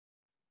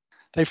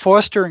They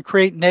foster and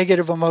create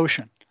negative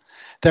emotion.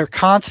 They're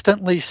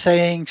constantly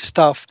saying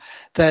stuff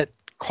that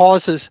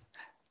causes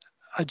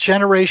a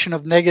generation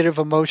of negative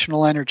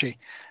emotional energy.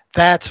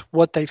 That's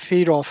what they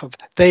feed off of.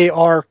 They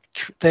are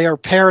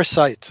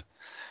parasites.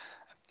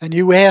 And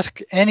you ask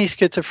any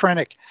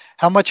schizophrenic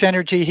how much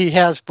energy he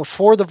has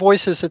before the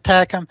voices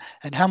attack him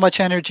and how much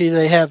energy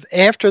they have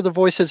after the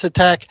voices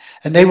attack,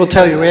 and they will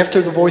tell you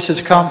after the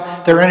voices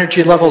come, their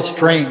energy level's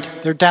drained.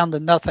 They're down to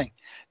nothing.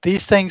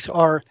 These things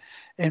are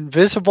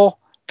invisible,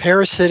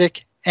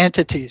 parasitic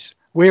entities.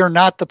 We are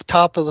not the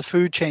top of the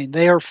food chain.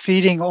 They are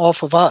feeding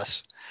off of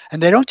us.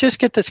 And they don't just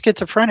get the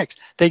schizophrenics.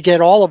 They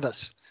get all of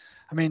us.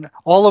 I mean,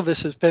 all of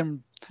us has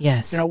been,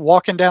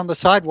 walking down the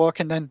sidewalk,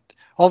 and then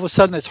all of a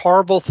sudden this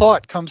horrible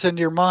thought comes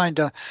into your mind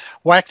to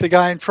whack the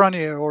guy in front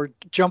of you or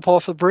jump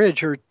off a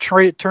bridge or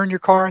turn your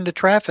car into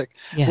traffic.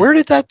 Yeah. Where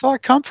did that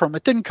thought come from?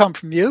 It didn't come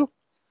from you.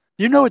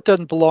 You know it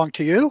doesn't belong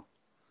to you.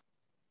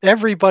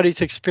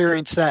 Everybody's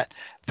experienced that.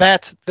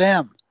 That's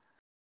them.